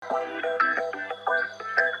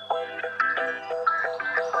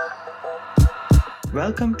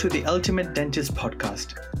Welcome to the Ultimate Dentist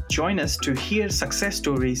Podcast. Join us to hear success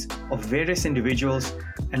stories of various individuals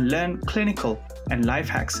and learn clinical and life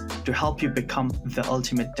hacks to help you become the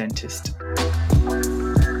ultimate dentist.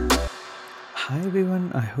 Hi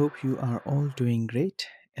everyone, I hope you are all doing great.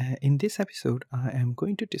 In this episode, I am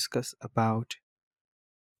going to discuss about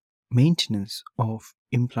maintenance of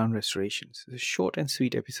implant restorations. It's a short and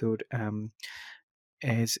sweet episode.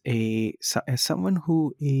 As someone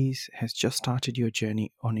who has just started your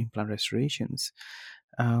journey on implant restorations,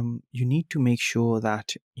 you need to make sure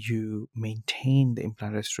that you maintain the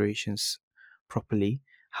implant restorations properly.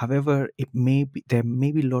 However, there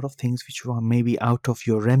may be a lot of things which are maybe out of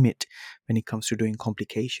your remit when it comes to doing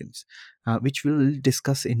complications, which we'll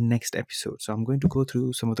discuss in next episode. So I'm going to go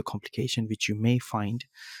through some of the complications which you may find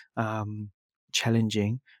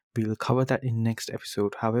challenging. We will cover that in next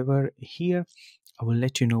episode. However, here I will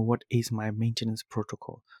let you know what is my maintenance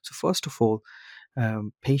protocol. So first of all,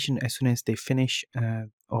 patient, as soon as they finish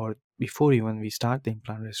or before even we start the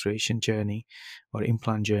implant restoration journey or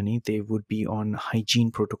implant journey, they would be on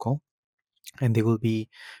hygiene protocol and they will be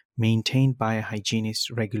maintained by a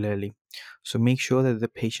hygienist regularly. So make sure that the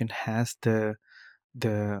patient has the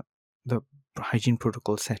hygiene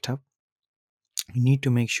protocol set up. You need to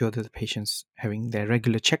make sure that the patient's having their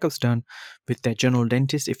regular checkups done with their general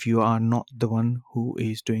dentist if you are not the one who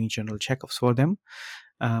is doing general checkups for them.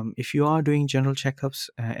 If you are doing general checkups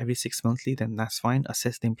every 6 monthly, then that's fine.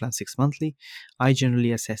 Assess the implant 6 monthly. I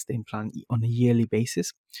generally assess the implant on a yearly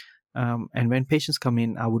basis. And when patients come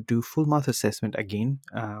in, I would do full mouth assessment again.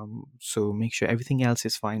 So make sure everything else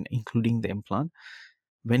is fine, including the implant.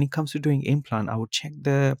 When it comes to doing implant, I would check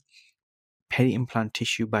the peri-implant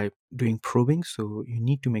tissue by doing probing. So you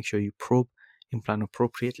need to make sure you probe implant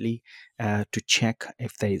appropriately to check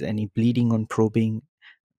if there is any bleeding on probing.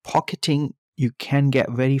 Pocketing, you can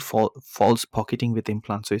get very false pocketing with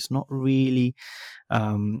implants, so it's not really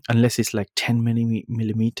unless it's like 10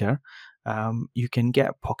 millimeter. You can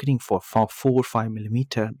get pocketing for 4 or 5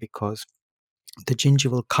 millimeter because the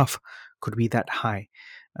gingival cuff could be that high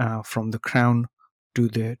from the crown to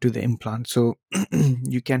the implant. So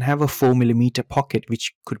you can have a 4 millimeter pocket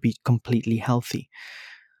which could be completely healthy.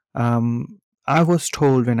 I was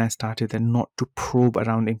told when I started that not to probe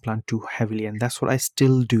around implant too heavily, and that's what I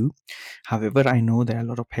still do. However, I know there are a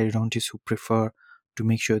lot of periodontists who prefer to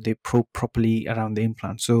make sure they probe properly around the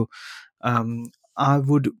implant. So I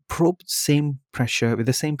would probe with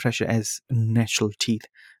the same pressure as natural teeth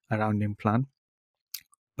around the implant.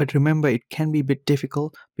 But remember, it can be a bit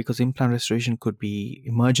difficult because implant restoration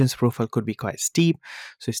emergence profile could be quite steep.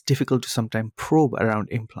 So it's difficult to sometimes probe around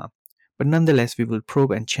implant. But nonetheless, we will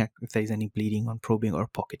probe and check if there is any bleeding on probing or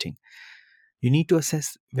pocketing. You need to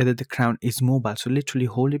assess whether the crown is mobile. So literally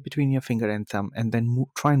hold it between your finger and thumb and then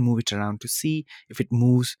try and move it around to see if it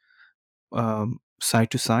moves side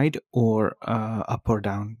to side or up or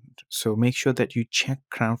down. So make sure that you check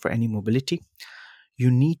crown for any mobility. You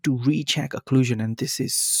need to recheck occlusion, and this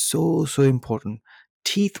is so important.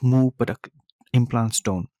 Teeth move, but implants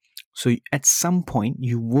don't. So at some point,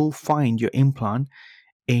 you will find your implant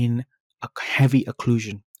in a heavy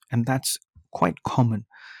occlusion, and that's quite common.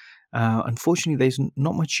 Unfortunately, there's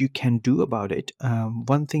not much you can do about it.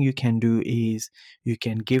 One thing you can do is you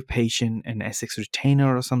can give patient an Essex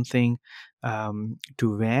retainer or something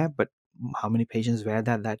to wear, but how many patients wear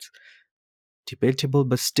that? That's debatable,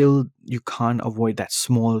 but still you can't avoid that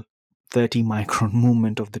small 30 micron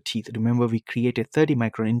movement of the teeth. Remember, we created 30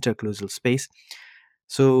 micron interclusal space,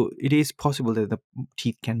 so it is possible that the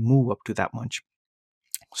teeth can move up to that much.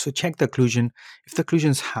 So check the occlusion. If the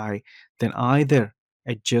occlusion is high, then either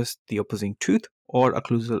adjust the opposing tooth or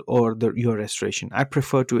occlusal or your restoration. I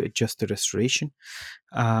prefer to adjust the restoration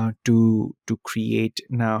to adjust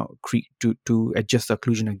the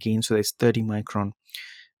occlusion again, so there's 30 micron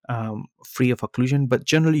free of occlusion. But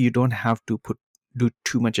generally you don't have to do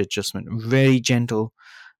too much adjustment. Very gentle,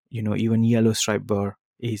 even yellow stripe burr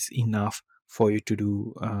is enough for you to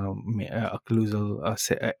do occlusal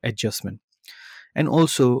adjustment. And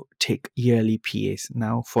also take yearly PAs.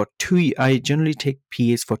 Now I generally take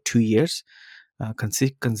PAs for 2 years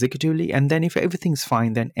consecutively, and then if everything's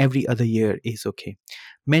fine, then every other year is okay.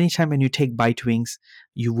 Many times when you take bite wings,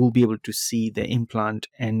 you will be able to see the implant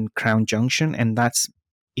and crown junction, and that's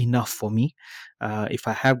enough for me. If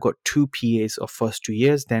I have got 2 PAs of first 2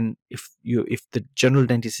 years, then if the general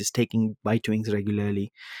dentist is taking bite wings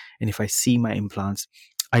regularly, and if I see my implants,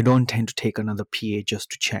 I don't tend to take another PA just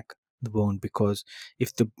to check the bone, because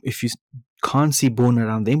if you can't see bone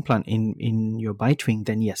around the implant in your bite wing,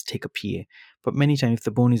 then yes, take a PA. But many times if the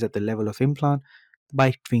bone is at the level of implant, the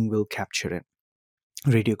bite wing will capture it.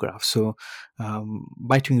 radiographs. So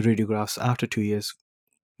biting radiographs after 2 years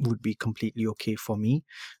would be completely okay for me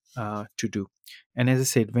to do. And as I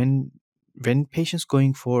said, when patients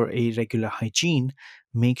going for a regular hygiene,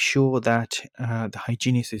 make sure that the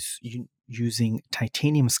hygienist is using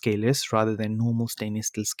titanium scalers rather than normal stainless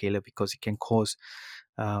steel scaler, because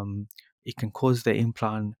um, it can cause the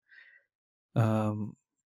implant, um,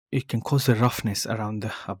 it can cause the roughness around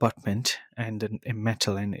the abutment and the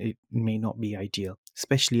metal, and it may not be ideal,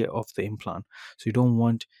 especially of the implant. So you don't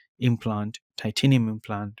want titanium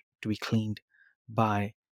implant to be cleaned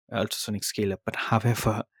by ultrasonic scaler. But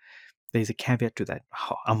however, there's a caveat to that.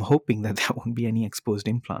 I'm hoping that there won't be any exposed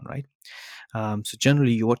implant, right? So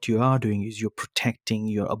generally, what you are doing is you're protecting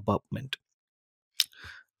your abutment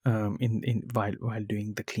in while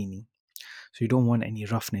doing the cleaning. So you don't want any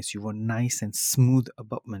roughness. You want nice and smooth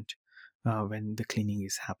abutment when the cleaning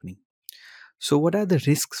is happening. So what are the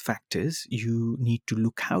risk factors you need to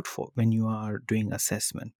look out for when you are doing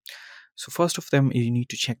assessment? So first of them, you need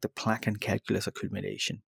to check the plaque and calculus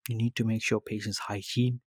accumulation. You need to make sure patient's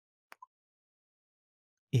hygiene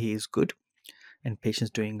is good and patients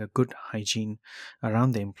doing a good hygiene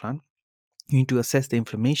around the implant. You need to assess the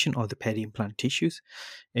inflammation of the peri-implant tissues.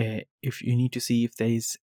 If you need to see if there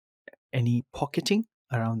is any pocketing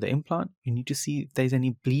around the implant, you need to see if there is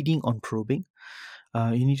any bleeding on probing.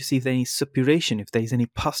 You need to see if there is any suppuration, if there is any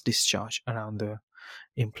pus discharge around the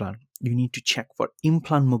implant. You need to check for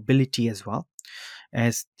implant mobility as well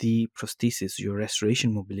as the prosthesis, your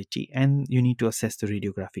restoration mobility, and you need to assess the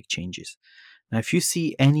radiographic changes. Now, if you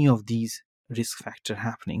see any of these risk factor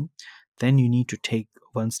happening, then you need to take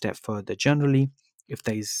one step further. Generally, if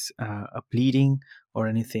there is a bleeding or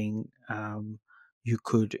anything, you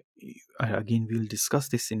could, again, we'll discuss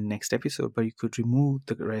this in next episode, but you could remove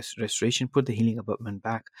the restoration, put the healing abutment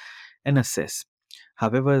back, and assess.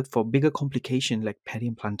 However, for bigger complication like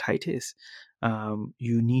peri-implantitis,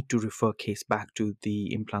 you need to refer case back to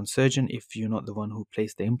the implant surgeon if you're not the one who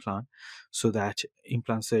placed the implant, so that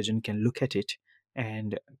implant surgeon can look at it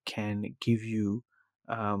and can give you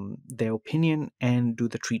their opinion and do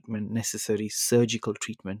the treatment, necessary surgical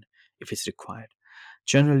treatment if it's required.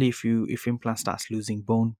 Generally, if implant starts losing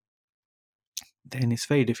bone, then it's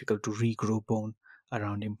very difficult to regrow bone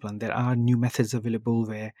around implant. There are new methods available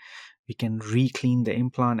where we can re-clean the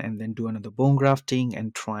implant and then do another bone grafting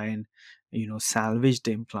and try and salvage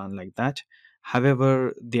the implant like that.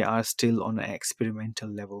 However, they are still on an experimental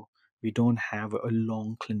level. We don't have a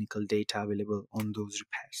long clinical data available on those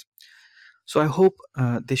repairs. So I hope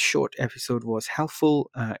this short episode was helpful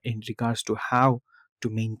in regards to how to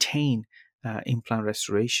maintain implant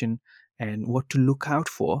restoration and what to look out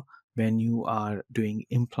for when you are doing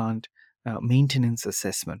implant maintenance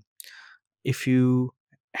assessment. If you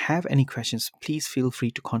have any questions, please feel free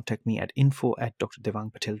to contact me at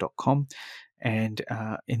info@drdevangpatel.com. And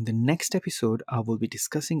in the next episode, I will be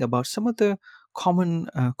discussing about some of the common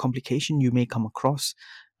complication you may come across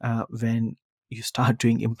when you start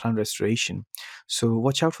doing implant restoration. So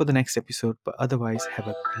watch out for the next episode, but otherwise, have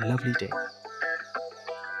a lovely day.